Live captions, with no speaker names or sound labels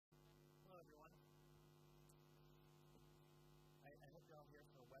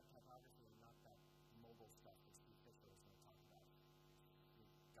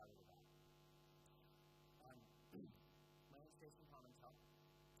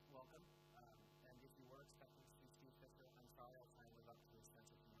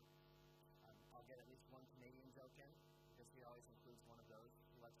I'll get at least one Canadian joke in, because he always includes one of those.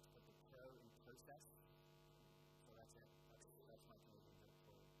 He likes to put the crow in process. So that's it. That's my Canadian joke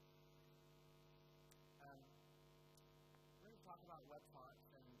for you. We're going to talk about web fonts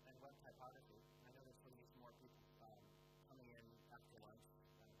and web typography. I know there's going to be some more people coming in after lunch,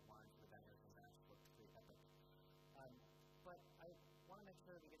 and the lines for the vendors and that looks pretty epic. But I want to make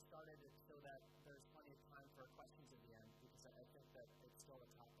sure we get started so that there's plenty of time for questions at the end, because I think that it's still a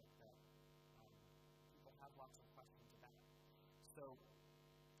topic that people have lots of questions about. So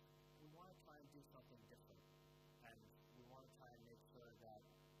we want to try and do something different, and we want to try and make sure that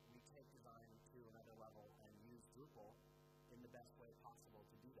we take design to another level and use Drupal in the best way possible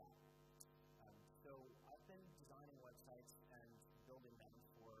to do that. So I've been designing websites and building them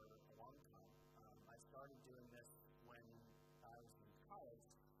for a long time. I started doing this when I was in college,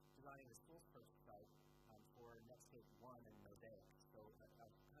 designing the school's first site for Netscape 1 and Mosaic. So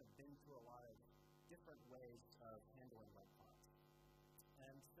I've kind of been through a lot of different ways of handling web fonts.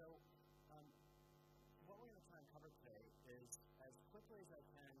 And so what we're going to try and cover today is, as quickly as I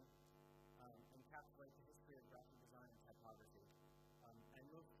can, encapsulate the history of graphic design and typography, and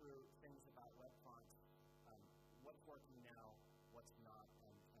move through things about web fonts, what's working now, what's not,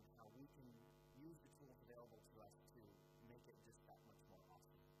 and how we can use the tools available to us to make it just that much more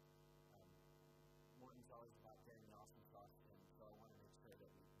awesome. Morton's always about getting an awesome sauce, and so I want to make sure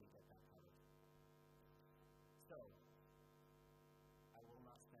that we get that covered. So, I will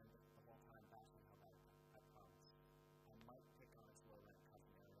not spend the whole time bashing how bad I promise. I might pick on its low-rent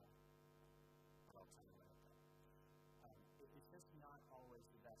cousin Arial, but I'll tell you about that. It's just not always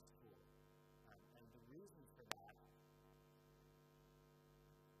the best tool. And the reason for that,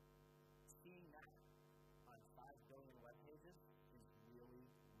 seeing that on 5 billion web pages is really,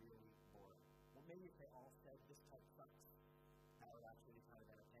 really boring. Well, maybe if they all said this type sucks, that would actually be kind of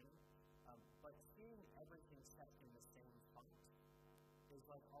entertaining. But seeing everything set in the same font is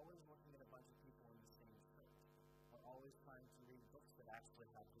like always looking at a bunch of people in the same script, or always trying to read books that actually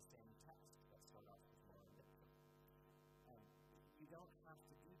have the same text that start off with more and different. You don't have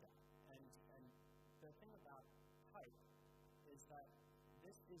to do that. And the thing about type is that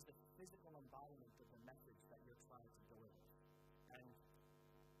this is the physical embodiment of the message that you're trying to deliver. And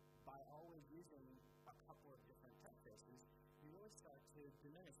by always using a couple of different typefaces, you really start to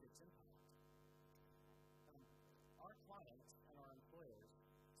diminish its impact. Our clients and our employers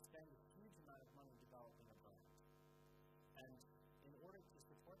spend a huge amount of money developing a brand. And in order to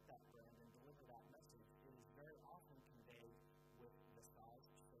support that brand and deliver that message, it is very often conveyed with the size,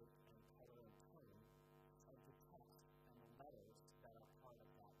 shape, and color and tone of the text and the letters that are part of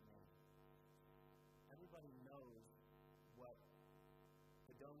that name. Everybody knows what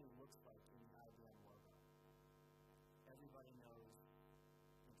Adobe looks like in the IBM logo. Everybody knows,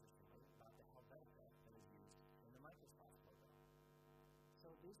 interestingly, about the Helvetica that is used in the Microsoft logo.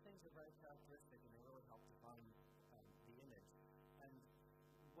 So these things are very characteristic, and they really help define the image. And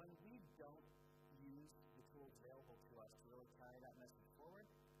when we don't use the tools available to us to really carry that message forward,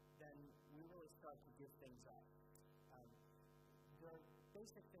 then we really start to give things up. There are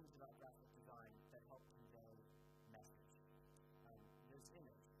basic things about graphic design that help convey message. There's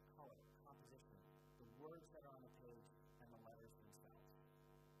image, color, composition, the words that are on the page, and the letters themselves.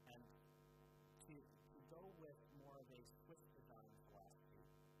 And to go with more of a Swiss design philosophy,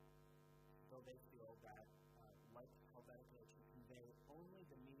 though they feel that, like Helvetica, it should convey only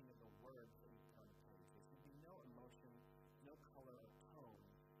the meaning of the words that you put on the page. There should be no emotion, no color or tone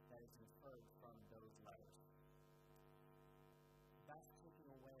that is inferred from those letters. That's taking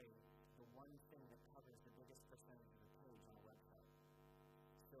away the one thing that covers the biggest percentage of the page on a website.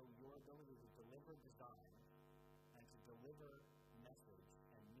 So your ability to deliver design and to deliver message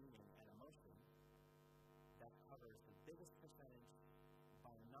and meaning and emotion that covers the biggest percentage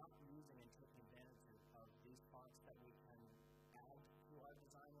by not using and taking advantage of these fonts that we can add to our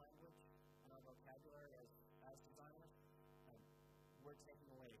design language and our vocabulary as designers, we're taking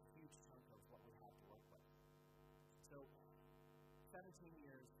away a huge chunk of what we have to work with. So 17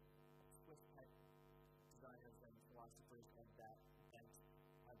 years of Swiss type designers and philosophers of that bent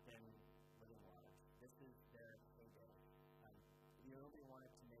have been living large. This is their heyday. You only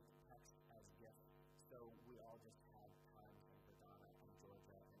wanted to make text as GIF, so we all just had Times and Verdana and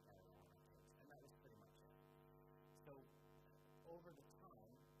Georgia and Arial on our page, and that was pretty much it. So over the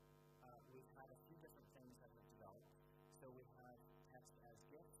time, we've had a few different things that have developed. So we have text as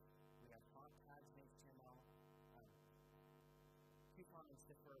GIF, we have font tags in HTML. Coupon and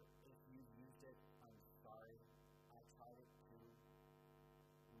Cipher, if you've used it, I'm sorry. I tried it too.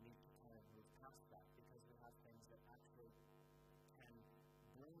 We need to kind of move past that because we have things that actually can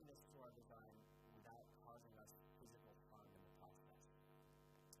bring this to our design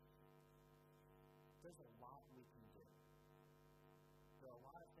there's a lot we can do. There are a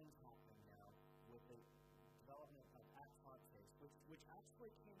lot of things happening now with the development of at-font face, which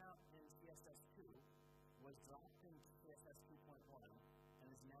actually came out in CSS2, was dropped in CSS 2.1, and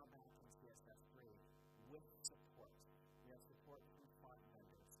is now back in CSS 3 with support. We have support from font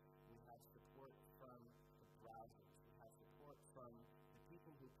vendors. We have support from the browsers. We have support from the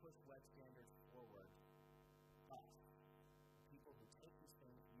people who push web standards forward, us, the people who take these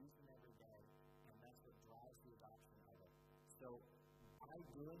things, use them every day, and that's what drives the adoption of it. So by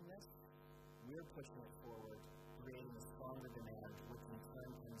doing this, we're pushing it forward, creating a stronger demand, which in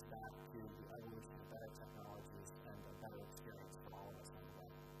turn comes back to the evolution of better technologies and a better experience for all of us on the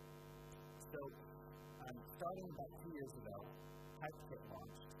web. So, starting about 2 years ago, TypeKit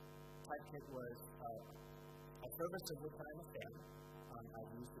launched. TypeKit was a service of which I'm a fan.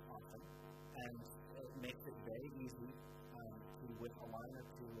 I've used it often, and it makes it very easy to, with a line or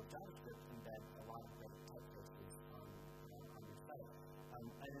two of JavaScript, embed a lot of great typefaces on your site.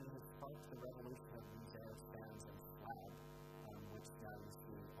 And it has sparked the revolution of these arrow spans and flag, which now you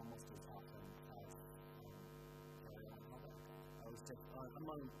see almost as often as Arial. I was just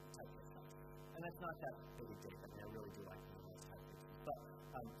among typefaces. And that's not that big a deal. I really do like those typefaces. But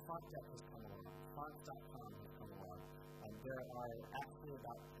FontDeck has come along. Fonts.com has come along. There are actually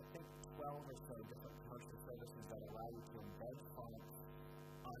about, I think, 12 or so different commercial services that allow you to embed fonts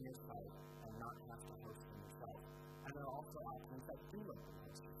on your site and not have to host them yourself. And there are also options that do let you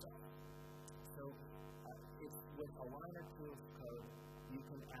host yourself. So it's with a line or two of code, you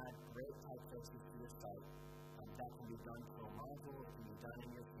can add great typefaces to your site. That can be done through a module, it can be done in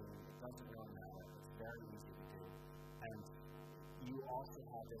your theme, it doesn't really matter. It's very easy to do. And you also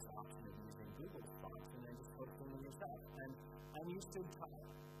have this option of using Google's fonts and then just hosting them yourself. And I'm used to try it.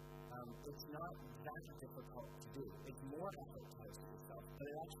 It's not that difficult to do. It's more effort to host it yourself, but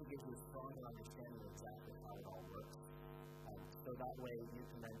it actually gives you a stronger understanding of exactly how it all works. So that way you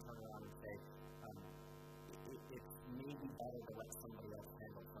can then turn around and say, it may be better to let somebody else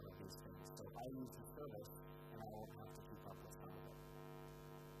handle some of these things. So I use the service, and I won't have to keep up with some of it.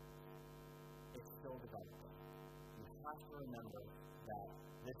 It's still developing. You have to remember that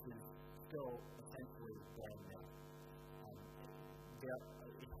this is still essentially brand new.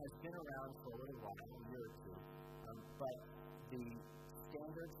 It has been around for a little while, a year or two, but the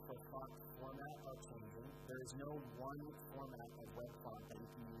standards for font format are changing. There is no one format of web font that you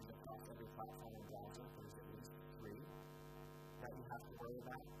can use across every platform and browser. There's at least 3 that you have to worry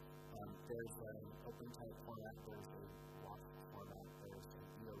about. There's an OpenType format, there's a block format, there's a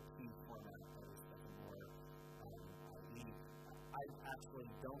DOT format, there's more neat. I actually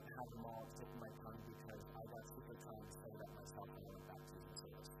don't have them all at the tip of my tongue because I got super trying to set it up myself and I went back to using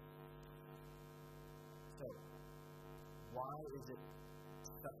service. So, why is it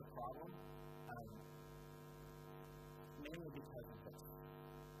such a problem? Mainly because of this.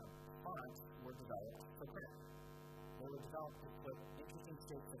 Fonts were developed for print. They were developed to put interesting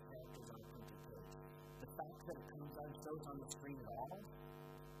shapes of characters on a printed page. The fact that it shows on the screen at all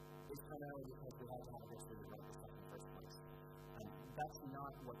is primarily because we had to have this really right in the first place. That's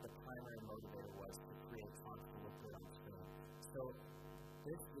not what the primary motivator was to create fonts to look good on the screen. So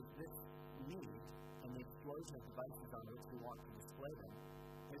this need and the explosion of devices on which we want to display them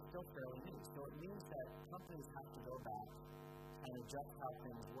is still fairly new. So it means that companies have to go back and adjust how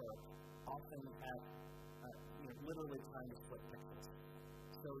things work, often at literally trying to split pixels.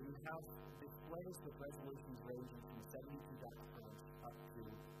 So you have displays with resolutions ranging from 72 dots per inch up to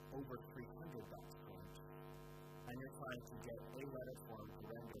over 300 dots per inch. And you're trying to get a letter form to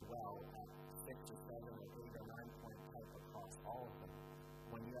render well at 6 or 7 or 8 or 9 point type across all of them,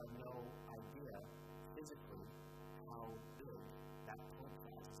 when you have no idea physically how big that point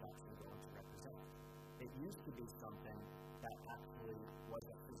size is actually going to represent. It used to be something that actually was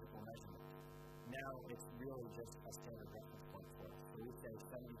a physical measurement. Now it's really just a standard reference point for us. So we say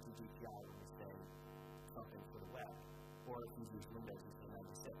 72 DPI when we say something for the web, or if you use Windows, we say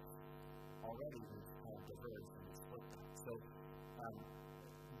 96. Already we've kind of diverged and split that. So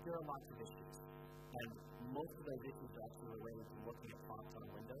there are lots of issues, and most of those issues are actually related to looking at fonts on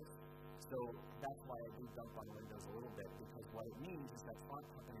Windows. So that's why I do dump on Windows a little bit, because what it means is that font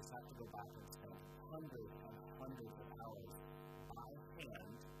companies have to go back and spend hundreds and hundreds of hours by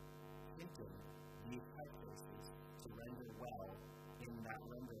hand printing these typefaces to render well in that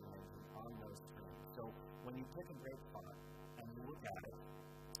rendering engine on those screens. So when you pick a great font and you look at it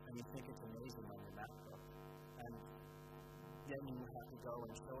and you think it's amazing on your MacBook, and then you have to go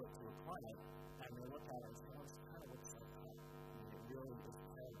and show it to a client, and they look at it and say, oh, this kind of looks like that. I mean, it really is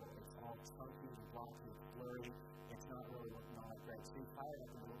terrible. It's all chunky and blocky, it's blurry, it's not really looking all that great. So you fire it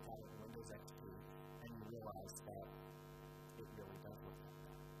up and look at it in Windows XP, and realize that it really does look like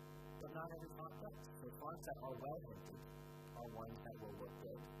that. But not every font does. So fonts that are well hinted are ones that will look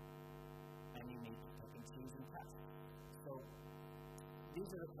good, and you need to pick and choose and test. So these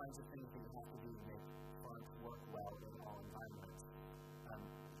are the kinds of things that you have to do to make fonts work well in all environments.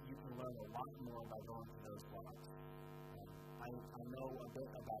 You can learn a lot more by going to those blogs. I know a bit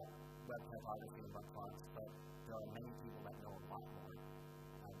about web typography and web fonts, but there are many people that know a lot more.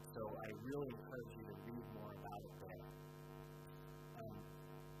 So I really encourage you to read more about it there.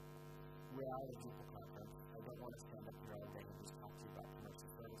 We're out of Drupal conference. I don't want to stand up here all day and just talk to you about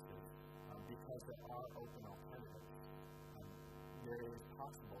commercial services because there are open alternatives. There is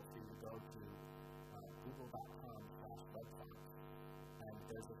possible for you to go to google.com/webfonts, and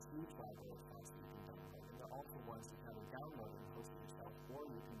there's a huge library of fonts that you can download. And there are also ones you can download and host it yourself, or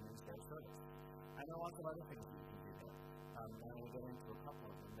you can use their service. And there are lots of other things that you can do there. And we'll get into a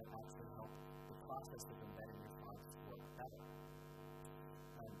couple of them that actually help the process of embedding your fonts work better.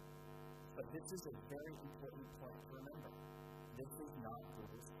 But this is a very important point to remember. This is not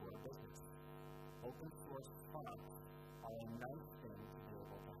Google's core business. Open source fonts are a nice thing to be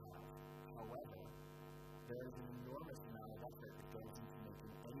able to have. However, there is an enormous amount of effort that goes into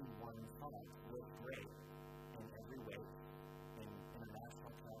making any one font look great in every way, in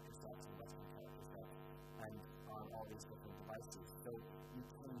international character sets and Western character sets, and on all these different devices. So you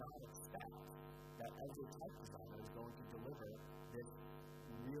cannot expect that as a type designer is going to deliver this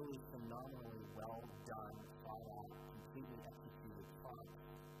really phenomenally well done, thought out, completely executed font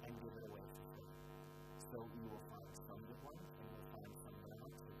and give it away for free. So you will find some good ones and you will find some that are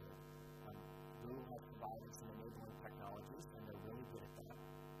not so good. Google has provided some enabling technologies and they're really good at that,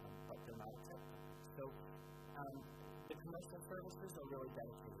 but they're not accepted. So the commercial services are really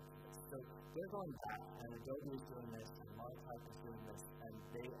dedicated to this. So they're going back, and Adobe is doing this, and Martype is doing this, and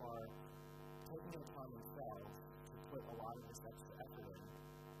they are taking it upon themselves to put a lot of this extra effort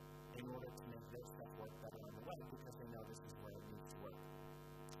in order to make their stuff work better on the web because they know this is where it needs to work.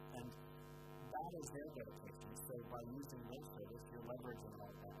 And that is their dedication. So by using link service, you're leveraging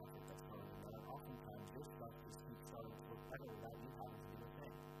all that effort that's going in there. And oftentimes your stuff just keeps starting to work better without you having to do a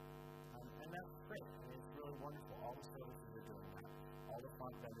thing. And that's great. I mean, it's really wonderful. All the services are doing that. All the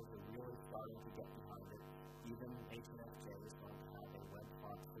font vendors are really starting to get behind it. Even HNFJ is going to have a web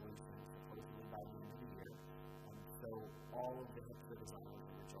font solution supposedly by the end of the year. And so all of the hipster designers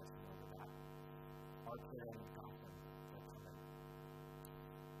are rejoicing over that. Archer and Gotham will come in.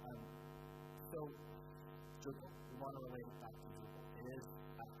 So Drupal, we want to relate it back to Drupal. It is,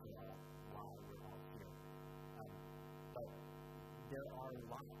 after all, why we're all here. But there are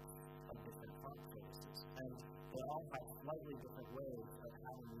lots of different font services, and they all have slightly different ways of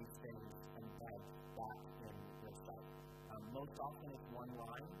having these things embed back in your site. Most often it's one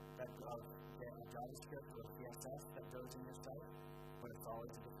line of JavaScript or CSS that goes in your site, but it's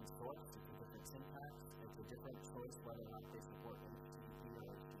always a different source, it's a different syntax, it's a different choice whether or not they support HTTP or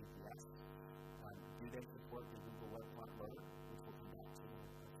HTTPS. Do they support the Google Web Font Loader, which we'll come back to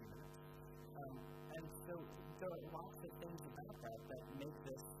in a few minutes. And so there are lots of things about that that make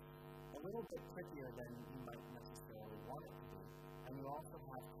this a little bit trickier than you might necessarily want it to be. And you also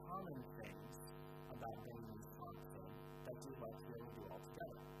have common things about bringing these fonts in that you'd like to be able to do all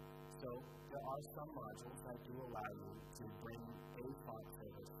together. So there are some modules that do allow you to bring a font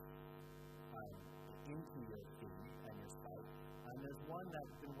service into your theme and your site. And there's one that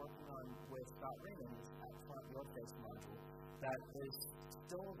I've been working on with Scott Raymond's Font Your Face module that is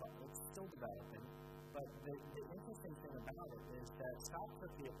still developing. But the interesting thing about it is that Scott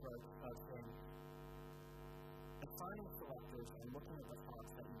took the approach of saying, defining selectors and looking at the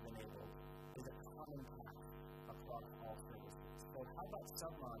fonts that you've enabled is a common path across all services. So how about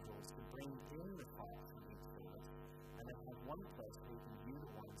submodules to bring in the fonts from each service and then have one place where you can view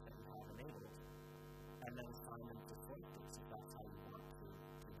the ones that you have enabled and then assign them to selectors if that's how you want to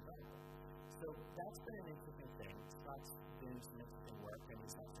develop it. So that's been an interesting thing. Scott's doing some interesting work, and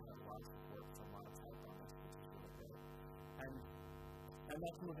he's actually had a lot of support from Martype on this, which is really good. And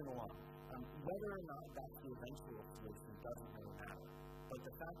that's moving along. Whether or not that's the eventual solution doesn't really matter. But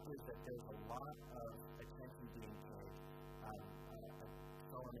the fact is that there's a lot of attention being paid.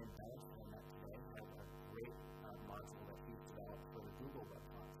 Someone named Dennis on that today has a great module that he's developed for the Google Web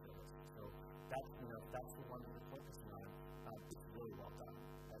Font service. So that's the one that we're focusing on. It's really well done.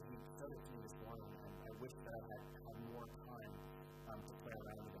 He showed it to me this morning, and I wish that I had more time to play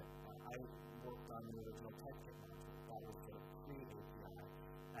around with it. I worked on the original TypeKit module. That was the free API,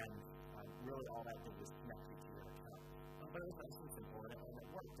 and really all that did was connect you to your account. But it was nice and simple, and it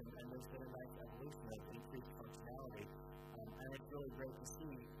worked, and there's been a nice evolution of increased functionality And it's really great to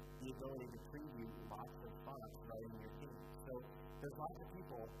see the ability to preview lots of fonts right in your team. So there's lots of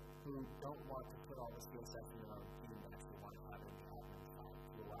people who don't want to put all the CSS in their own team and actually want to have it in the admin side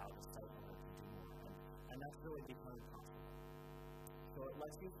to allow the site owner to do more. And that's really becoming possible. So it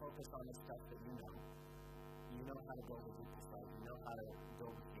lets you focus on the stuff that you know. You know how to build a Drupal site, you know how to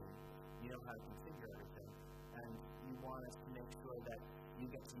build a theme, you know how to configure everything, and you want us to make sure that you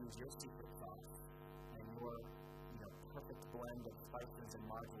get to use your secret sauce and your perfect blend of spices and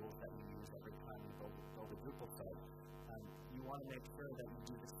modules that you use every time you build a Drupal site. You want to make sure that you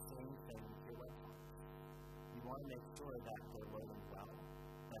do the same thing with your websites. You want to make sure that they're loading well,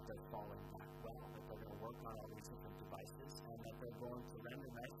 that they're falling back well, that they're going to work on all these different devices, and that they're going to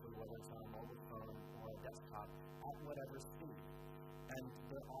render nicely, whether it's on a mobile phone or a desktop, at whatever speed. And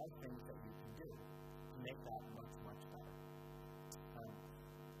there are things that you can do to make that much, much better.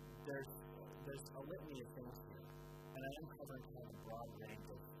 There's a litany of things here, and I am covering kind of a broad range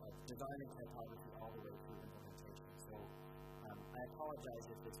of design and typography all the way through implementation. So I apologize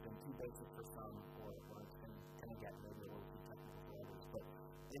if it's been too basic for some or it's been going to get maybe a little too technical for others, but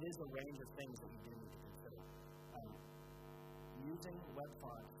it is a range of things that you do need to consider. Using web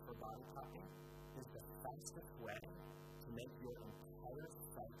fonts for body copying is the fastest way to make your entire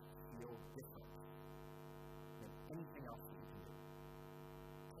site feel different than anything else that you can do.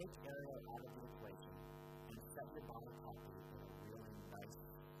 Take Arial out of the equation and set your body copy in a really nice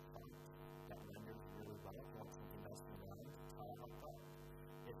font that renders really well. If you want something nice and round, try out that.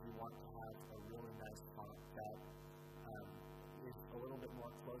 If you want to have a really nice font that is a little bit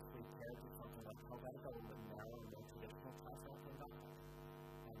more closely paired to something like Pamental, a little bit narrow and more traditional classical format.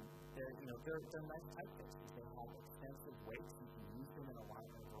 They're nice typefaces. They have extensive weights. You can use them in a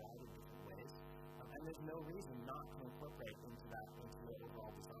variety of different ways. And there's no reason not to incorporate into your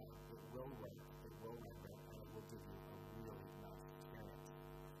overall design. It will work, it will render, and it will give you a really nice experience.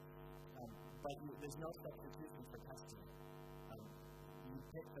 But there's no substitution for testing. You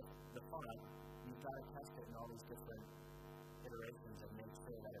pick the font, you've got to test it in all these different iterations and make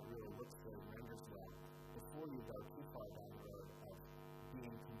sure that it really looks good and renders well before you go too far down the road of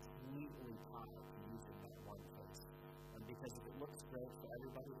being completely tied to using that one place. Because if it looks great for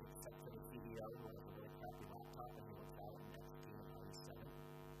everybody except for the CEO who has a really crappy laptop and he looks out and next to him on 7,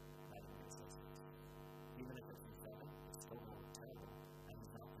 not even a 6. Even if it's a 7, it's still going to look terrible and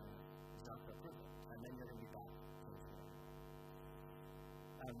he's not going to approve it. And then you're going to be back to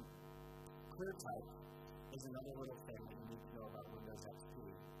the clear type is another little thing that you need to know about Windows XP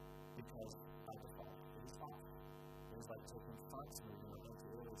because by default it is off. It is like taking font smoothing with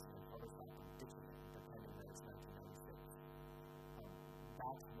anti-aliasing and Photoshop and ditching it, pretending that it's 1996.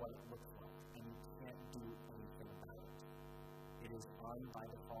 That's what it looks like, and you can't do anything about it. It is on by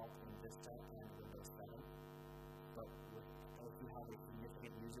default in Vista and Windows 7, but if you have a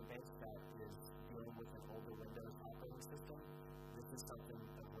significant user base that is dealing with an older Windows operating system, this is something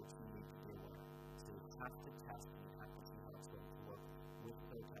of which you need to deal with. So you have to test and you have to see how it's going to work with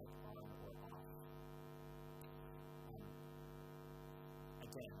prototype on or off.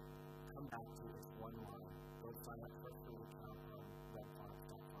 Again, come back to this one line. Go sign up for a free account on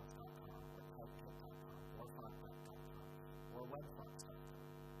webfonts.fonts.com or typekit.com or fontprep.com or webfonts.com.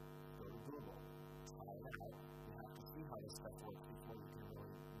 Go to Google. Try it out. You have to see how this stuff works before you can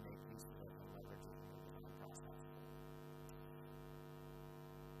really make use of it and leverage it in the design process.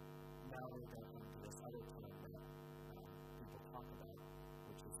 Now we're going to come to this other term that people talk about,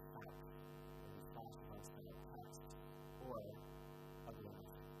 which is FAT, or the flash function of text, or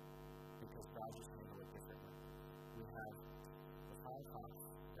abound, because browsers handle it differently. We have the Firefox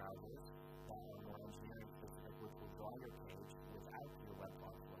browsers that are more engineering specific, which will draw your page without your web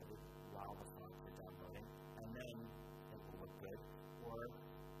font loaded while the fonts are downloading, and then it will look good, or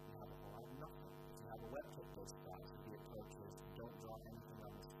you have a whole lot of nothing. If you have a WebKit-based browser, the approach is don't draw anything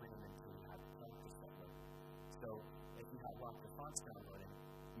on the screen until you have characters that load. So if you have lots of fonts downloading,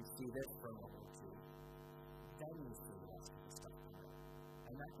 you see this for a moment or two, then you see the rest of the stuff come out.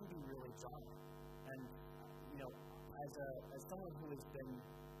 And that can be really jarring. And, as someone who has been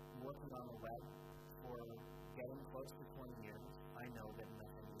working on the web for getting close to 20 years, I know that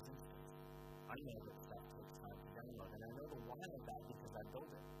nothing is instant. I know that stuff takes time to download, and I know the why of that because I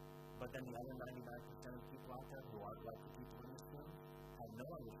built it. But then the other 99% of people out there who aren't like the people in this room have no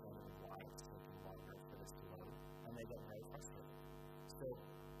understanding of why it's taking longer for this to load, and they get very frustrated. So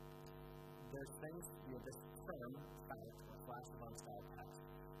there's things, this term, flash font style text,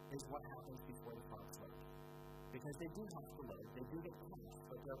 is what happens before the fonts load. Because they do have to load, they do get cached,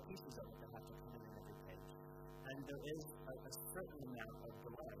 but there are pieces of it that have to come in every page. And there is a certain amount of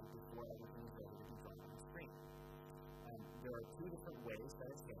delay before everything is ready to be drawn on the screen. there are two different ways that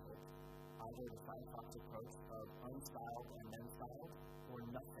it's handled. Either the Firefox approach of unstyled and then styled, or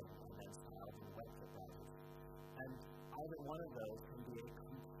nothing and then styled in WebKit browsers. And either one of those can be a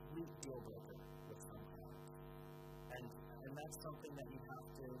complete deal breaker with some clients. And that's something that you have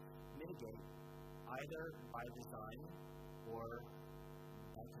to mitigate either by design or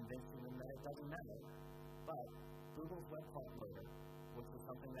by convincing them that it doesn't matter. But Google's Web Font Loader, which was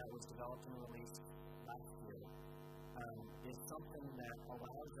something that was developed and released last year, is something that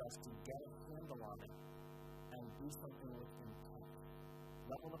allows us to get a handle on it and do something with intent.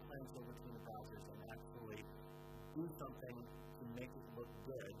 Level the playing field between the browsers and actually do something to make it look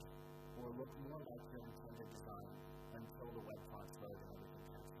good or look more like your intended design until the web fonts load and everything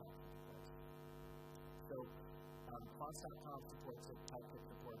comes back into place. So, fonts.com supports it, TypeScript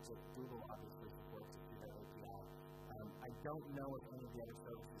supports it, Google obviously supports it through their API. I don't know if any of the other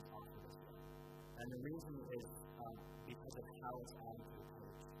services offer this yet. And the reason is because of how it's added to the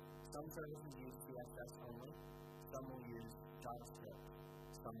page. Some services use CSS only, some will use JavaScript,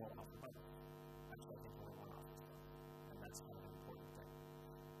 some will offer both. Actually, I think only one offers both, and that's kind of an important thing.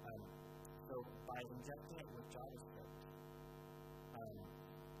 So by injecting it with JavaScript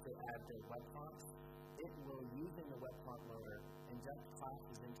to add the web fonts, it will, using the web font loader, inject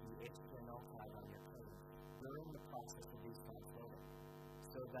classes into the HTML tag on your page during the process of these fonts loading,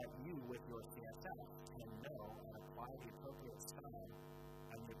 so that you, with your CSS, can know and apply the appropriate style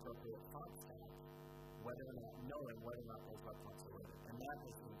and the appropriate font style, knowing whether or not those web fonts are loaded. And that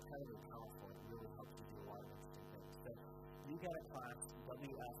is incredibly powerful. It really helps you do a lot of interesting things. So you get a class,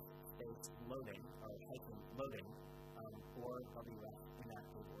 WF space loading, or hyphen loading, or WF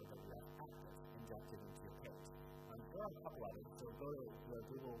inactive or WF active, injected into your page. There are a couple others, so go to the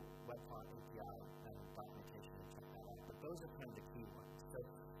Google Web Font API and documentation and check that out. But those are kind of the key ones. So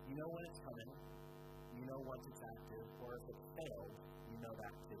you know when it's coming, you know once it's active, or if it failed, you know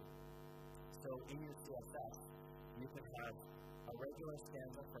that too. So in your CSS, you can have a regular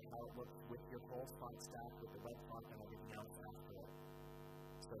stanza for how it looks with your whole font stack, with the web font and everything else after it,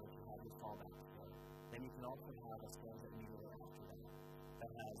 so that you have your fallback for it. Then you can also have a stanza immediately after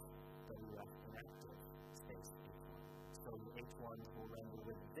that has WF inactive space H1. So the H1 will render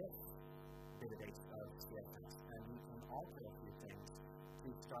with this bit of CSS, and you can alter a few things to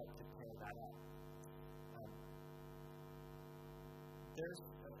start to pair that up.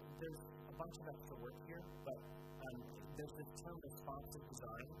 There's a bunch of extra work here, but there's this term responsive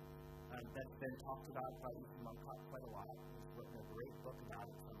design that's been talked about by Ethan Mumcott quite a lot. He's written a great book about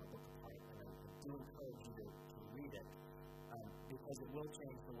it from the Book of Light, and I do encourage you to read it, because it will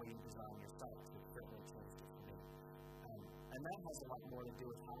change the way you design your site. It certainly changed it for me. And that has a lot more to do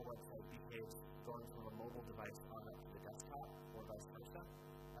with how a website behaves going from a mobile device on up to the desktop, or vice versa.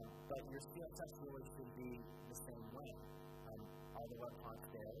 But your CSS really should be the same way. Are the web fonts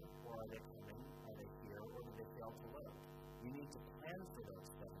there, or are they coming? Are they here, or did they fail to load? You need to plan for those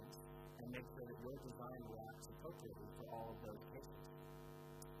things and make sure that your design reacts appropriately for all of those cases.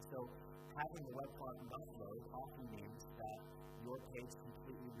 So having the web font not load often means that your page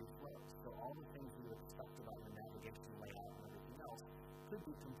completely reflows. So all the things you expect about your navigation layout and everything else could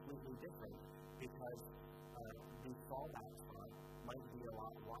be completely different, because the fallback font might be a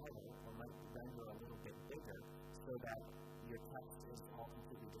lot wider or might render a little bit bigger, so that your text is all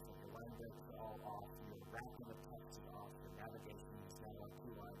completely different. Your line breaks are all off, your wrapping of text is off, your navigation is now on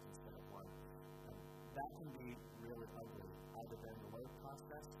 2 lines instead of 1. That can be really ugly, either during the load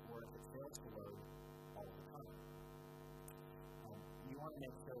process or if it fails to load all the time. You want to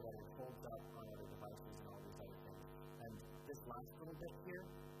make sure that it holds up on other devices and all these other things. And this last little bit here,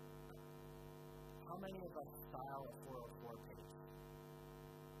 how many of us style a 404 page?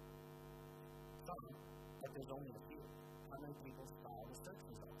 Some, but there's only a few. How many people style the search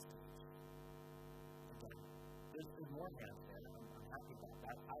results page? Again, there's more hands there. I'm happy about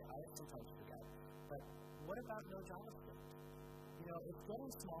that. I sometimes forget. But what about no JavaScript? You know, it's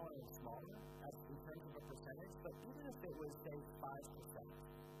getting smaller and smaller in terms of a percentage, but even if it was, say, 5%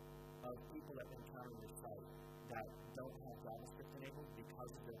 of people that encounter your site that don't have JavaScript enabled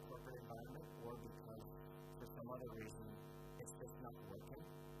because of their corporate environment, or because for some other reason it's just not working,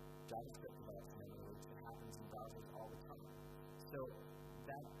 JavaScript development, in other words, it happens in browsers all the time. So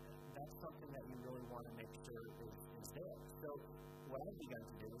that's something that you really want to make sure is there. So what I've begun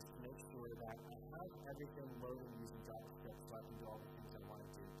to do is to make sure that I have everything loaded using JavaScript, so I can do all the things I want to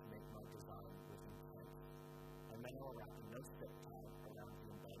do to make my design with intent. And then I'll wrap a no script tag around the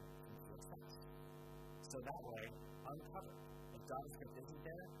embed in CSS. So that way, I'm covered. If JavaScript isn't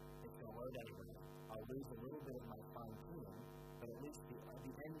there, it's going to load anyway. I'll lose a little bit of my fine tuning, but at least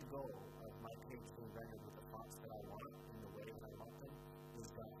the end goal of my page being rendered with the fonts that I want in the way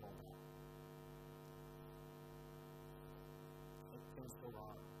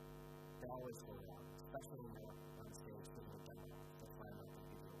always slow down, especially when you're on stage giving a demo. That's why I'm not going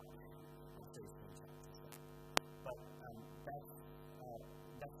to be doing on stage screenshots and stuff. But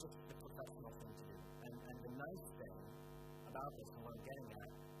that's just the professional thing to do. And the nice thing about this, and what I'm getting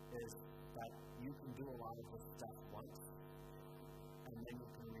at, is that you can do a lot of this stuff once, and then you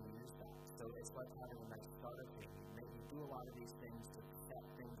can reuse that. So it's like having a nice starter page. You do a lot of these things to set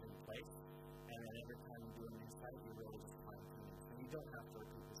things in place, and then every time you do a new site, you really just find things. And you don't have to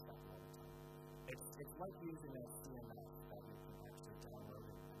repeat this stuff all the time. It's like using a CMS that you can actually download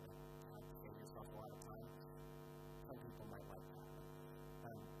and have to save yourself a lot of time. Some people might like that.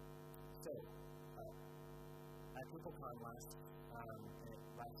 At DrupalCon last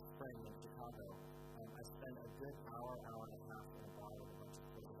spring in Chicago, I spent a good hour and a half in a bar with a bunch of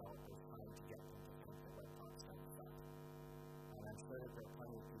cool developers trying to get them to think their website stuff. And I'm sure that there are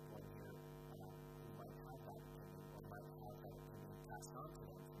plenty of people in here who might have that opinion, or might have that opinion passed on to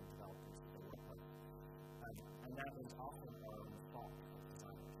them from developers that they work with. And that is often our own fault as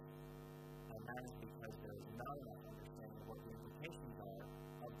designers. And that is because there is not enough understanding of what the implications are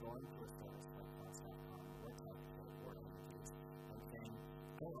of going to a service like PASTURE or TypeScript or images and saying,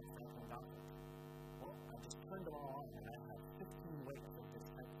 oh, it's Sample.NET. Well, I just turned it all on and I have 15 weights of this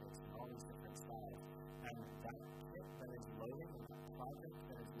typeface and all these different styles. And that kit that is loading, and that project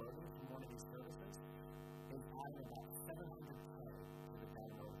that is loading from one of these services is adding about 700K to the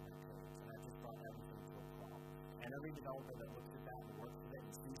download of my code. And I just brought everything to a crawl. And every developer that looks at that and works with it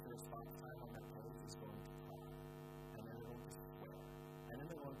and sees the response time on that page is going to cry. And then they're going to swear. And then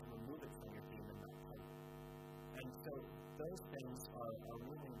they're going to remove it from your team and not pay you. And so those things are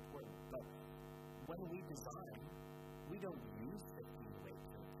really important. But when we design, we don't use 15 weights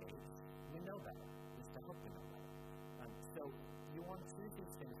to a page. We know better. It's to help you know better. So you want to choose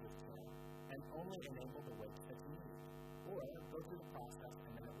these things with care and only enable the weights that you need. Or go through the process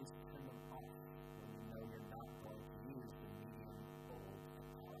and then at least turn them off when you know you're not going to use the medium, bold,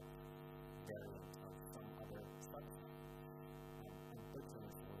 italic variant of some other subtype. And big thing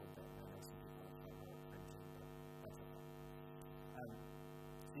is a little bit, I know some people are kind of cringing, but that's okay. So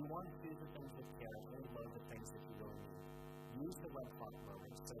you want to choose the things with care and only load the things that you really need. Use the web font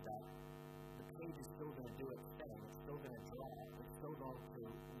loader so that the page is still going to do its thing, it's still going to draw, it's still going to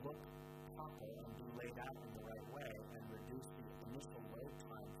look proper and be laid out in the right way and reduce the initial load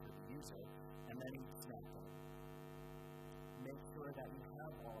time for the user, and then you snap them. Make sure that you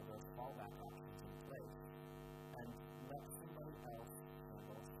have all of those fallback options in place, and let somebody else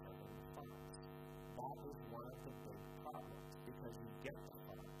handle serving the fonts. That is one of the big problems, because you get the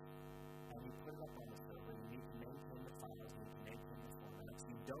font, and you put it up on the server, you need to maintain the files, you need to maintain the formats.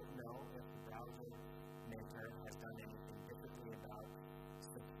 You don't know if the browser maker has done anything differently about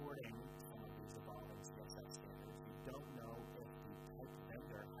supporting some of these evolving CSS standards. You don't know if the type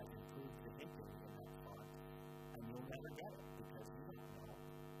vendor has improved the hinting in that font, and you'll never get it because you don't know.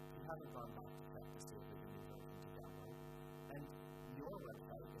 You haven't gone back to check to see if there's a new version to download. And your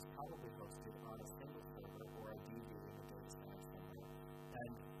website is probably hosted on a single server or a DB in a data center somewhere,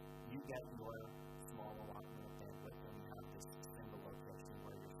 and you get your small allotment of bandwidth, and you have this single location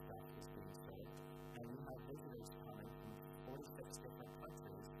where your stuff is being served, and you have visitors coming from 46 different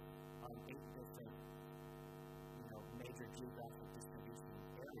countries on 8 different, major geographic distribution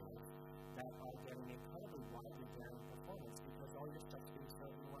areas that are getting incredibly widely varying performance because all your stuff is being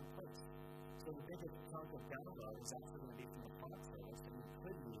served in one place. So the biggest chunk of download is actually going to be from the font service, and you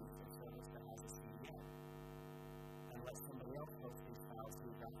could use a service that has a CDN and let somebody else post these files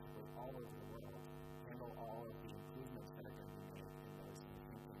geographically all over the world, handle all of the improvements that are going to be made in those and the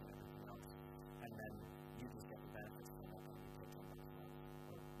thinking and everything else, and then you just get the benefits from it when you take on next month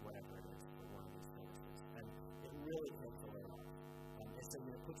or whatever it is for one of these services. And it really takes the weight off. It's so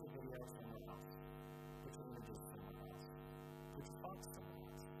put your video somewhere else, put your images somewhere else, put your fonts somewhere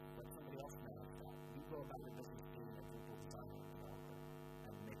else, let somebody else manage that. You go about your business being a Drupal designer and developer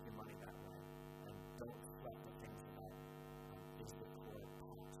and make your money that way. And don't sweat the things about is the core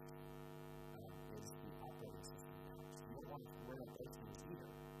patched, is the operating system patched. You don't want to worry about those things either.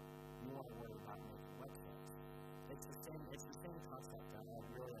 You want to worry about making websites. It's the same concept. I've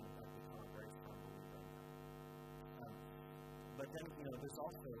become a very strong believer in that. But then, there's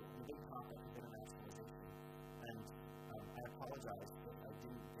also the big topic of internationalization. And I apologize if I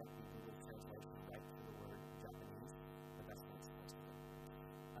didn't get the English translation right for the word Japanese, but that's what it's supposed to be.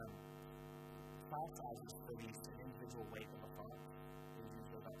 File sizes for the individual weight of a font is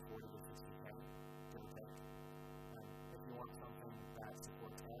usually about 40 to 60K, give or take. If you want something that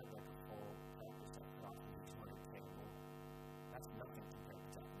supports all, like a full text that could often be 200K or more, that's nothing compared to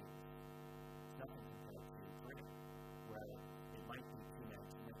Japanese. It's nothing compared to Korean, where it might be 2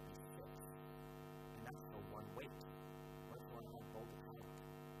 minutes, it might be 6.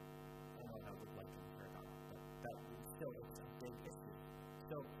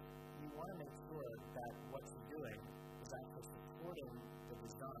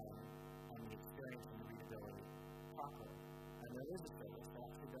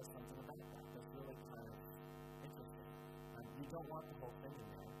 don't want the whole thing in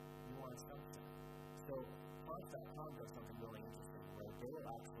there. You want a subset. So fonts.com does something really interesting where they will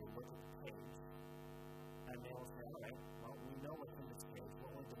actually look at the page and they will say, all right, well, we know what's in this page. We'll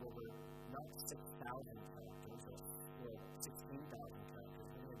only deliver not 6,000 characters or 16,000 characters.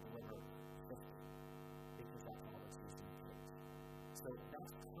 We're going to deliver 50 because that's all that's used in the page. So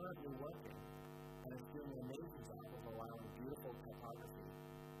that's currently working, and it's doing an amazing job of allowing beautiful typography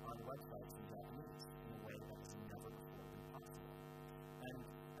on websites in Japanese in a way that has never before been possible. And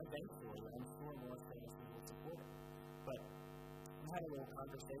eventually, I'm sure more services will support it. But we had a little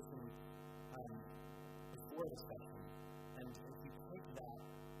conversation before the session, and if you take that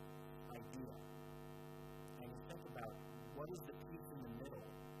idea and you think about what is the piece in the middle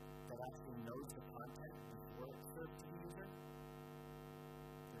that actually knows the content before it's served to the user,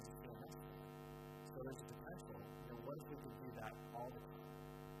 there's a CMS there. So there's a potential, what if we could do that all the time?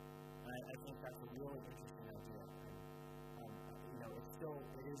 And I think that's a really interesting idea. And,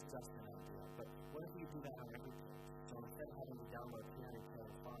 it is just an idea, but what if we do that on every page? So instead of having to download 300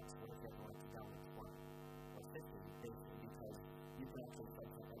 total fonts, what if you have to download 20 or 50, basically, because you can actually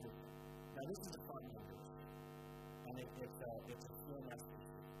subset everything. Now, this is a font language, and it's a CMS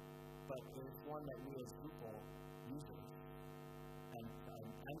issue, but it's one that we as Drupal users and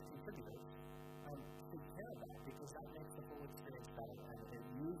contributors should care about, because that makes the whole experience better, and it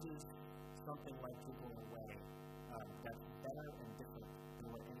uses something like Drupal in a way that's better and different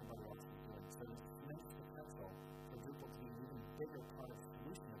than what anybody else is doing. So there's tremendous potential for Drupal to be an even bigger part of the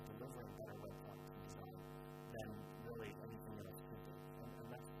solution of delivering better web fonts and design than really anything else could do.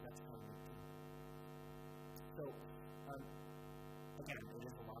 And that's kind of neat too. So, again, it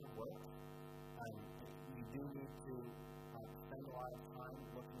is a lot of work. You do need to spend a lot of time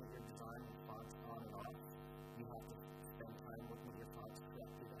looking at your design with fonts on and off. You have to spend time looking at your fonts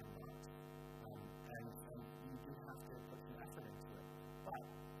corrected and not. And you do have to put some effort into it. But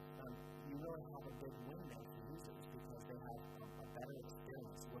you really have a big win there for users because they have a better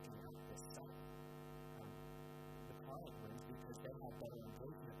experience looking at this site. The client wins because they have better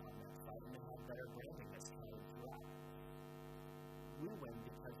engagement on that site and they have better branding that's carried throughout. We win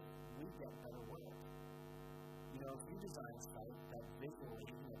because we get better work. If you design a site that visually,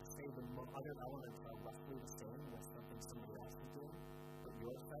 say the other elements are roughly the same with something somebody else is doing, but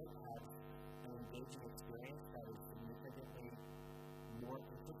your site has an engaging experience that is significantly more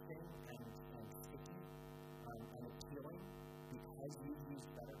interesting and sticky and appealing because you've used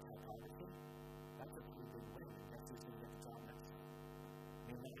better typography, that's a pretty big win. That's who's going to get the job next time.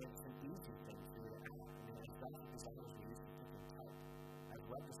 It's an easy thing for you to add. As graphic designers, we used to pick and type. As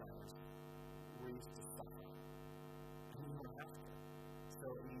web designers, we're used to suffer. And you don't have to. So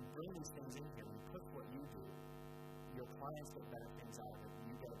when you bring these things in here, you push what you do, your clients get better things out of it,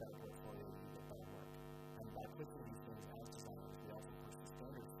 you get a better portfolio, you get better work. And by pushing these things as designers, we also push the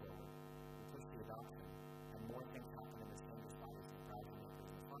standards forward, we push the adoption, and more things happen in the standards bodies and browser makers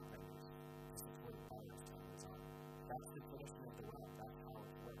and front vendors to support the buyers to design. That's the tradition of the web. That's how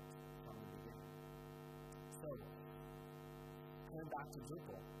it worked from the beginning. So, coming back to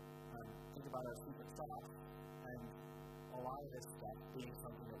Drupal, think about our secret sauce, and a lot of this stuff being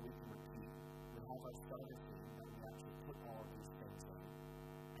something that we can repeat. We have our starter theme that we actually put all of these things in,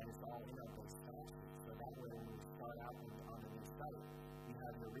 and it's all in our base fashion. So that way when we start out on the new site, you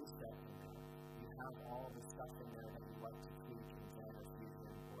have your reset in there. You have all of the stuff in there that you like to tweak in Java,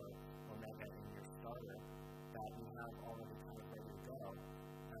 Fusion, or Omega in your starter that you have already kind of ready to go.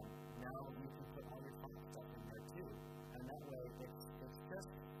 Now you can put all your fun stuff in there too. And that way it's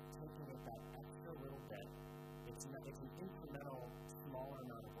just taking it that extra little bit. It's an incremental, smaller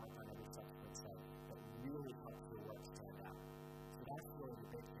amount of work on every subsequent site that really helps your work stand out. So that's really the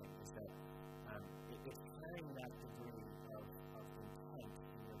big thing, is that it's carrying that degree of intent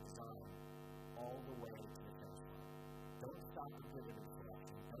in your design all the way to the finish line. Don't stop at derivative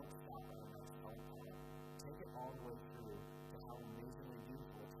selection. Don't stop at a nice color palette. Take it all the way through to how amazingly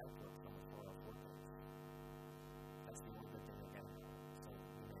beautiful a type looks on the 404 page. That's the only good thing again, so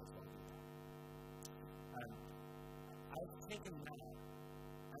you may as well do that. I've taken that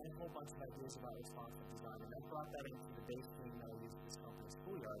and a whole bunch of ideas about responsive design, and I've brought that into the base team that I use at this company,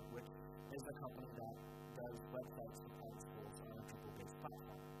 Schoolyard, which is a company that does websites for private schools on a Drupal-based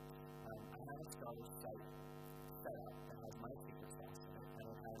platform. I have a starter site set up that has my secret sauce in it, and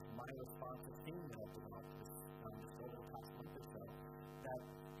it has my responsive theme that I've developed this over the past month or so that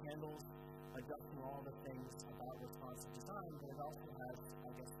handles adjusting all the things about responsive design, but it also has,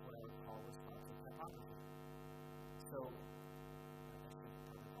 I guess, what I would call responsive typography.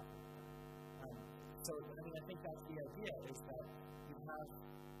 I think that's the idea, is that you have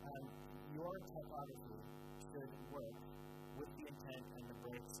your typography should work with the equipment and the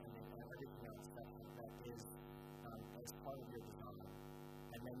brakes and everything else that is as part of your design.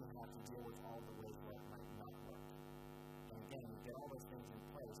 And then you have to deal with all the ways where it might not work. And again, you get all those things in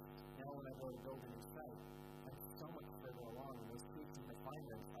place. Now when I go to build a new site, I'm so much further along, and those tweaks and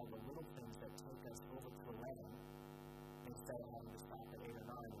refinements are the little things that take us over to 11 instead of having to stop at 8 or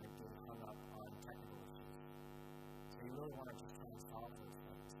 9 and getting hung up on technical issues. So you really want to just try and solve those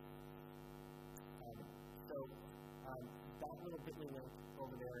things. That little bit.ly link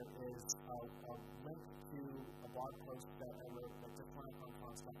over there is a link to a blog post that I wrote at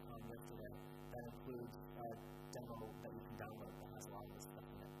DrupalCon yesterday that includes a demo that you can download that has a lot of this stuff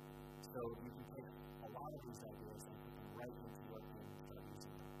in it. So you can take a lot of these ideas and put them right into working and start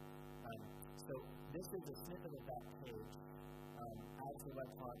using them. So this is a snippet of that page as the web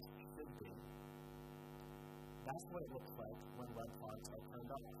fonts should be. That's what it looks like when web fonts are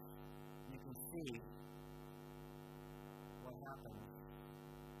turned off. You can see what happens.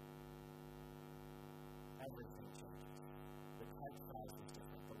 Everything changes. The type size is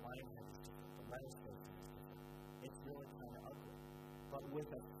different, the line height is different, the letter spacing is different. It's really kind of ugly. But with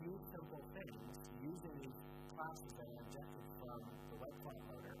a few simple things, using these classes that are injected from the web font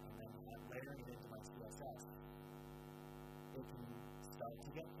loader and then layering it into my CSS, it can start to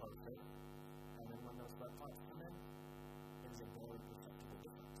get closer, and then when those web fonts come in, it is a very perceptible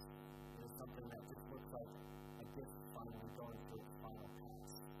difference. It is something that just looks like a GIF finally going through its final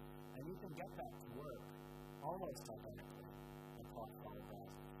pass. And you can get that to work almost identically across all the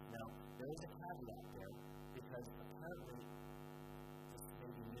browsers. Now, there is a caveat there, because apparently, this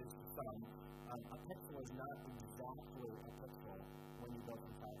may be news to some, a pixel is not exactly a pixel when you go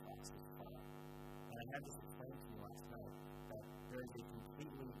from Firefox to Safari. And I had this explained to me last night, that there is a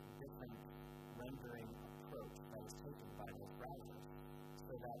completely different rendering approach that is taken by those browsers,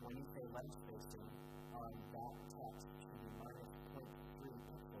 so that when you say letter spacing on that text should be minus 0.3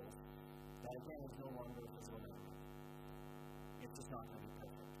 pixels, that again is no longer a physical measurement. It's just not going to be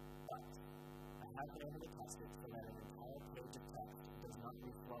perfect. But I have been able to test it so that an entire page of text does not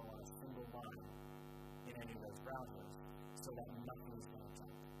reflow on a single line in any of those browsers, so that nothing is going to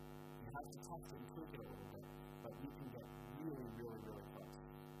jump. You have to test it and tweak it a little bit, but you can get really, really, really close.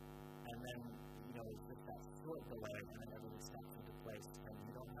 And then, it's just that short delay, and then everything snaps into place, and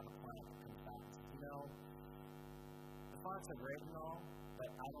you don't have a client that comes back and says, the fonts are great and all, but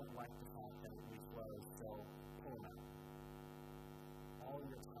I don't like the fact that it reflows, so pull them out. All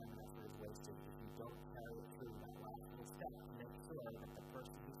your time and effort is wasted if you don't carry it through that last little step to make sure that the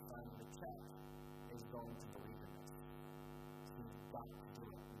person who's signing the check is going to believe in this. So you've got to do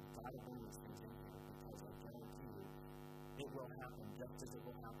it. You've got to bring these things in here, because I guarantee you it will happen just as it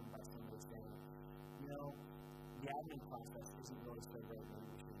will happen by somebody saying, the admin process isn't really so great, maybe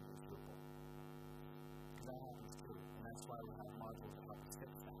we should use Drupal. Because that happens too, and that's why we have modules that help us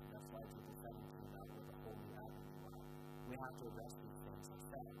fix that, and that's why Drupal 7 came out with a whole new admin UI. We have to address these things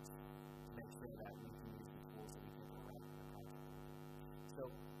ourselves to make sure that we can use the tools that we think are right for the project. So,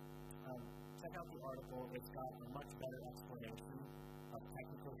 check out the article. It's got a much better explanation of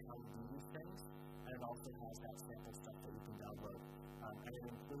technically how to do these things, and it also has that sample stuff that you can download. And it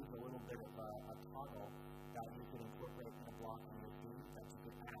includes a little bit of a toggle that you could incorporate in a block in your theme that you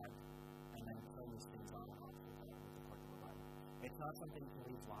could add, and then turn these things on and off with a click of a button. It's not something to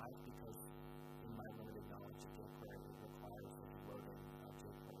leave live, because in my limited knowledge of jQuery, it requires that you load in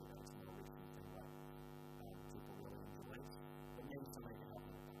jQuery that is more recent than what Drupal really enjoys, but maybe somebody can help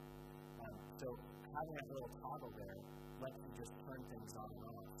with that. So having that little toggle there lets you just turn things on and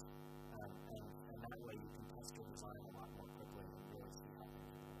off, and that way you can test your design a lot more quickly and really see how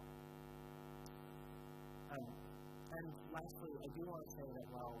things are going. And lastly, I do want to say that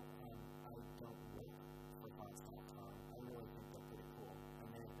while I don't work for fonts.com, I really think they're pretty cool, and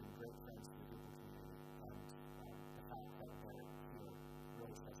they have been great friends to the Drupal community, and the fact that they're here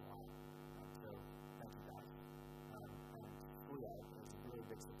really says a lot. So thank you guys. And Julia is a really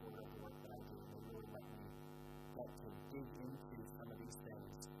big supporter of the work that I do, and they really let me get to dig into some of these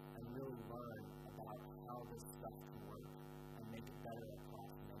things and really learn about how this stuff can work and make it better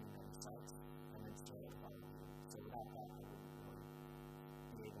across many, many sites, and then share it about you. So without that, I wouldn't really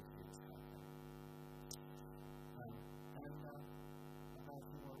be able to do this kind of thing. I've got a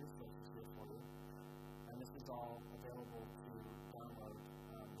few more resources here for you. And this is all available to download.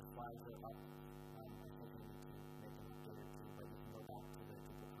 The slides are up. I think I need to make an update or two, but you can go back to the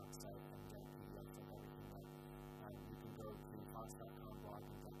DrupalCon site and get PDFs of everything that you can go to fonts.com blog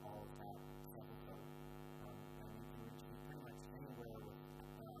and get all of that sample code. And you can reach me pretty much anywhere with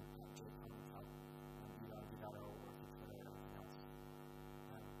jpamental, v.o, or through Twitter or anything else.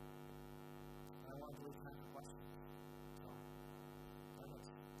 And I want to leave time for questions. So,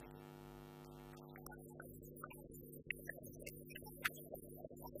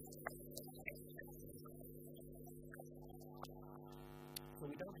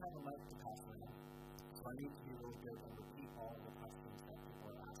 have a mic to pass around, so I need to be really good and repeat all the questions that people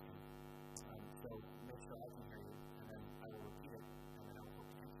are asking. So make sure I can hear you, and then I will repeat it, and then I will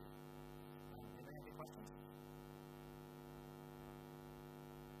hope to answer you. Anybody have any questions?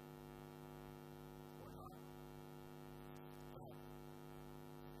 Or not? Go ahead.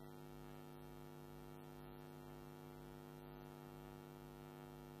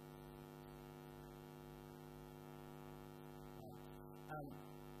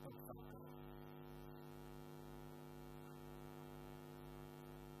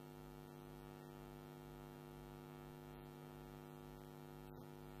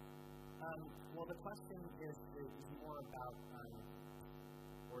 Well, the question is more about,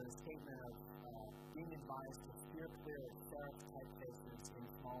 or the statement of being advised to steer clear of serif typefaces in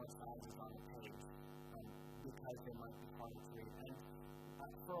smaller sizes on the page because they might be hard to read. And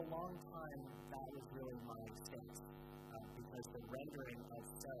for a long time, that was really my stance because the rendering of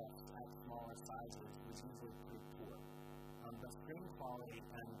serifs at smaller sizes was usually pretty poor. The screen quality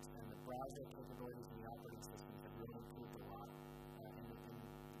and the browser capabilities in the operating systems have really improved a lot in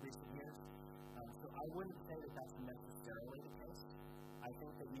recent years. So I wouldn't say that that's necessarily the case. I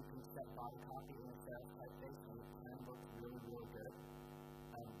think that you can set body copy in a serif typeface and it can look really, really good.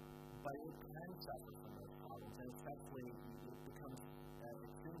 But it can suffer from those problems, and especially it becomes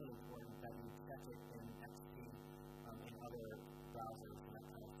extremely important that you check it in XP, in other browsers and that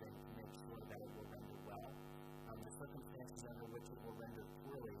kind of thing to make sure that it will render well. The circumstances under which it will render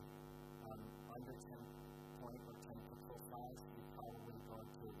poorly, under 10 point or 10 pixel size, you're probably going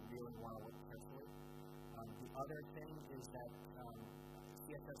to really want to look carefully. The other thing is that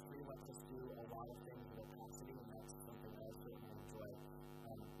CSS3 lets us do a lot of things with opacity, and that's something that I certainly enjoy.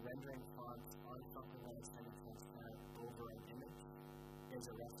 Rendering fonts on something that is semi-transparent over an image is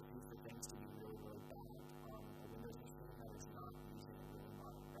a recipe for things to be really, really bad on a Windows machine that is not using a really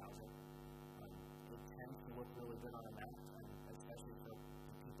modern browser. It tends to look really good on a Mac, especially for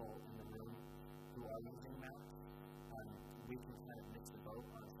the people in the room who are using Mac. We can kind of mix the boat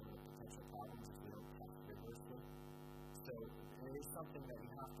on some of the potential problems if we don't test rigorously. So it is something that you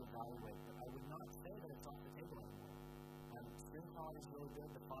have to evaluate, but I would not say that it's off the table anymore. Screen quality is really good,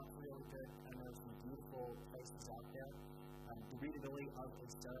 the fonts are really good, and there are some beautiful places out there. The readability of a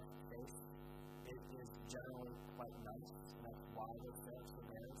serif face is generally quite nice, and that's why those serifs are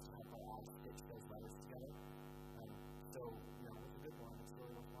there, to help our eyes stitch those letters together. So, with a good one, it's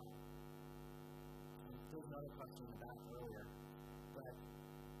really worthwhile. There was another question in the back earlier. Go ahead.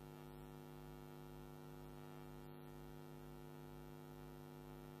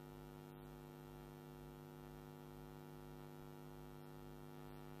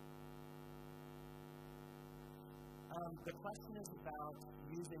 The question is about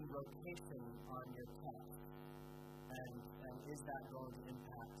using rotation on your text, and is that going to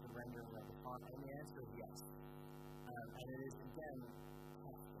impact the rendering of the font? And the answer is yes. And it is, again,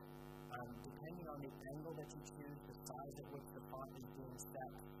 tested. Depending on the angle that you choose, the size at which the font is being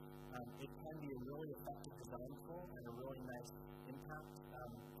set, it can be a really effective design tool and a really nice impact.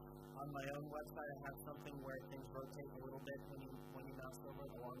 On my own website, I have something where things rotate a little bit when you mouse over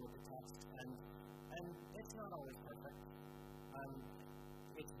it along with the text, and it's not always perfect.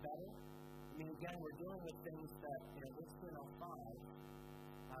 It's better. I mean, again, we're dealing with things that, HTML5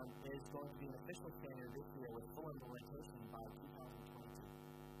 is going to be an official standard this year with full implementation by 2022.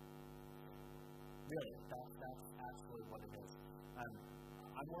 Really, that's actually what it is.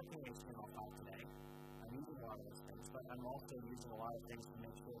 I'm working with HTML5 today. I'm using a lot of those things, but I'm also using a lot of things to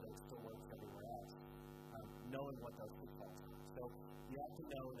make sure that it still works everywhere else, knowing what those pitfalls are. So you have to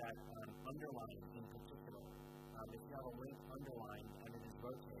know that underlining in particular, if you have a link underlined and it is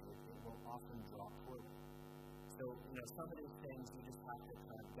rotated, it will often draw toward it. So, some of these things you just have to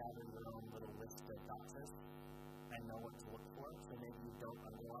kind of gather your own little list of doxers and know what to look for. So maybe you don't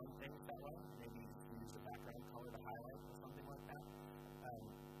underline things that way. Maybe you just use the background color to highlight or something like that.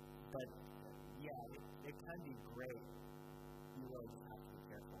 But, yeah, it can be great. You really just have to be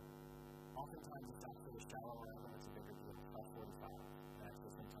careful. Oftentimes it's actually a shallower angle that's a bigger deal, about 45. And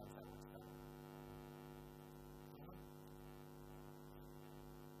actually sometimes that works better.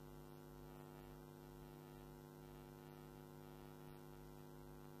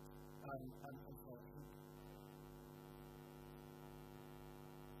 I'm sorry.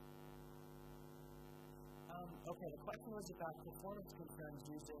 Okay, the question was about performance concerns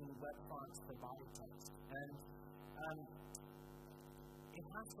using web fonts for body text. And it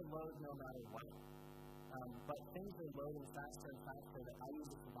has to load no matter what. But things are loading faster and faster that I use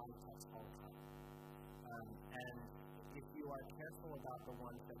it for body text all the time. And if you are careful about the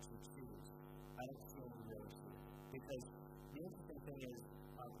ones that you choose, I don't see any real issue. Because the interesting thing is,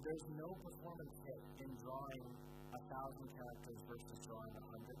 There's no performance hit in drawing 1,000 characters versus drawing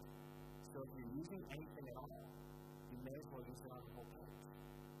 100. So if you're using anything at all, you may as well use it on the whole page.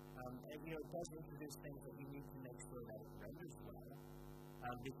 And it does introduce things that you need to make sure that it renders well,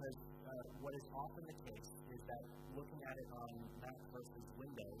 because what is often the case is that looking at it on Mac versus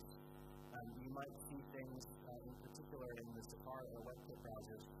Windows, you might see things, in particular in the Safari or WebKit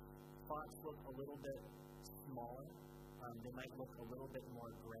browsers, fonts look a little bit smaller. They might look a little bit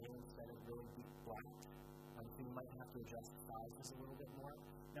more gray instead of really deep black. So you might have to adjust the sizes a little bit more.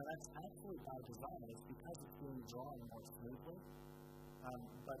 Now that's actually by design. It's because it's being drawn more smoothly.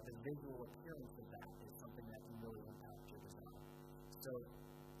 But the visual appearance of that is something that can really impact your design. So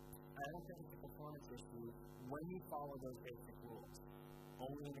I don't think it's a performance issue when you follow those basic rules.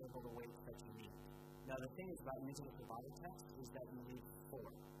 Only enable the weights that you need. Now the thing is about using it for body text is that you need 4.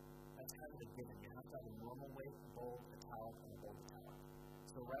 That's kind of a given. You have to have a normal weight, bold, italic, and a bold italic.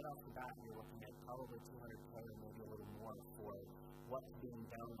 So right off the bat, you're looking at probably 200K or maybe a little more for what's being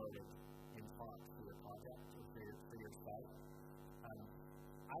downloaded in font for your project or for your site.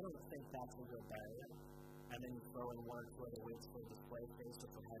 I don't think that's a real barrier. And then you throw in 1 or 2 other weights for display space or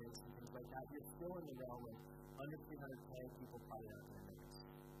for headings and things like that. You're still in the realm of under 300K, people probably aren't going to notice.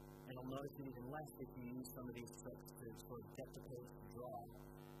 And you'll notice it even less if you use some of these tricks to sort of get the page to draw,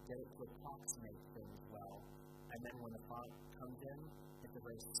 get it to approximate things well, and then when the font comes in, it's a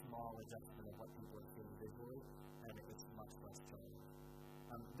very small adjustment of what people are seeing visually, and it's much less jarring.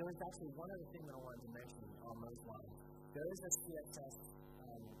 There was actually one other thing that I wanted to mention on those lines. There is a CSS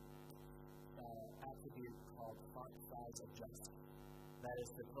attribute called font size adjust that is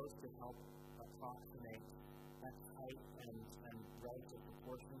supposed to help approximate text height and relative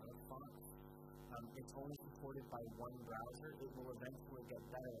proportion of fonts. It's only supported by one browser. It will eventually get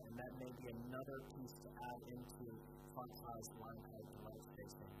better, and that may be another piece to add into font size, line height, and right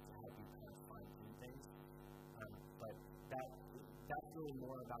spacing to help you kind of fine-tune things. But that's really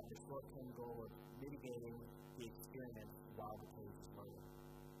more about the short-term goal of mitigating the experience while the page is loading.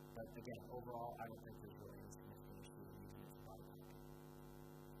 But again, overall, I don't think there's really any significant issue with using it for body typing.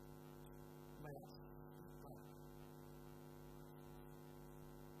 Anybody else?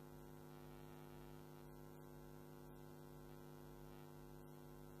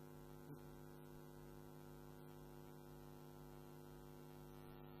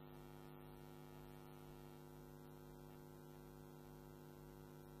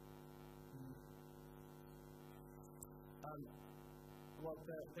 Well,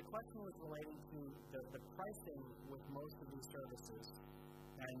 the question was relating to the pricing with most of these services,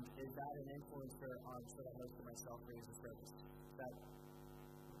 and is that an influencer on should I host it myself or use a service? That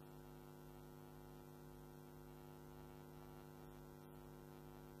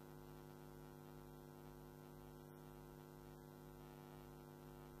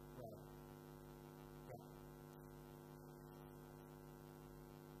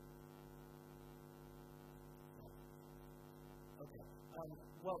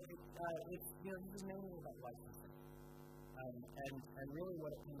well, this is mainly about licensing. And really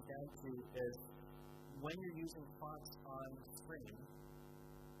what it comes down to is when you're using fonts on screen,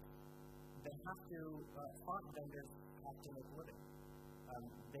 font vendors have to make a living.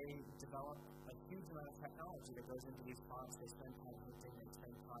 They develop a huge amount of technology that goes into these fonts. They spend time printing, they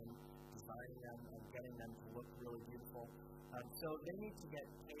spend time designing them and getting them to look really beautiful. So they need to get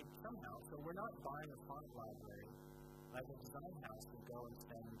paid somehow. So we're not buying a font library. Like a design house would go and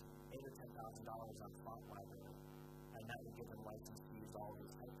spend $8,000 or $10,000 on font library, and that would give them license to use all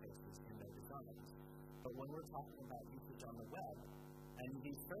these typefaces in their designs. But when we're talking about usage on the web, and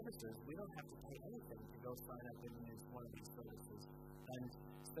these services, we don't have to pay anything to go sign up and use one of these services. And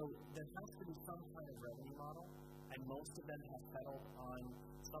so there has to be some kind of revenue model, and most of them have settled on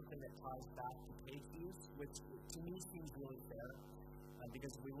something that ties back to page views, which to me seems really fair,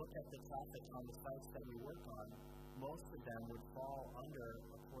 because we look at the traffic on the sites that we work on, most of them would fall under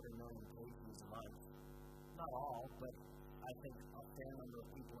 250,000 page views a month. Not all, but I think a fair number of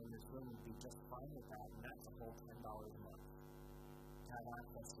people in this room would be just fine with that, and that's a whole $10 a month to have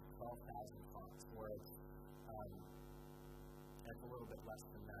access to 12,000 fonts, whereas it's a little bit less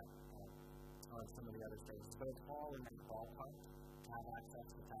than that on some of the other services. But it's all in that ballpark to have access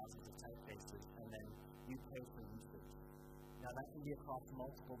to thousands of typefaces, and then you pay for usage. Now, that can be across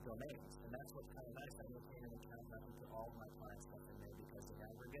multiple domains, and that's what's kind of nice. I maintain an account and I can put all of my client stuff in there because in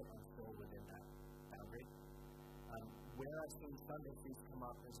aggregate, I'm still within that boundary. Where I've seen some issues come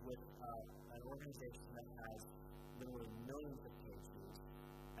up is with an organization that has literally millions of page views,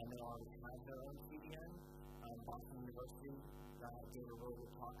 and they already have their own CDN. Boston University gave a really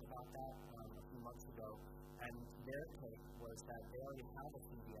good talk about that a few months ago, and their take was that they already have a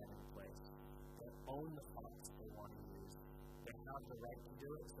CDN in place. They own the fonts they want to use. They have the right to do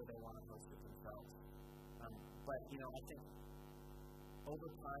it, so they want to host it themselves. But, I think over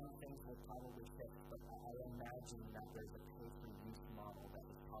time things will probably shift, but I imagine that there's a pay-for-use model that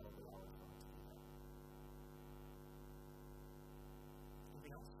is probably always going to be there.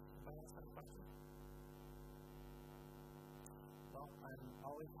 Anything else? Anybody else have a question? Well, I'm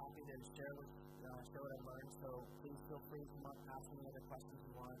always happy to share what I've learned, so please feel free to come up, ask me other questions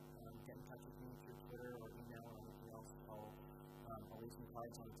you want, get in touch with me through Twitter or email or anything else. I'll leave some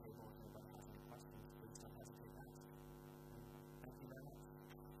cards on the table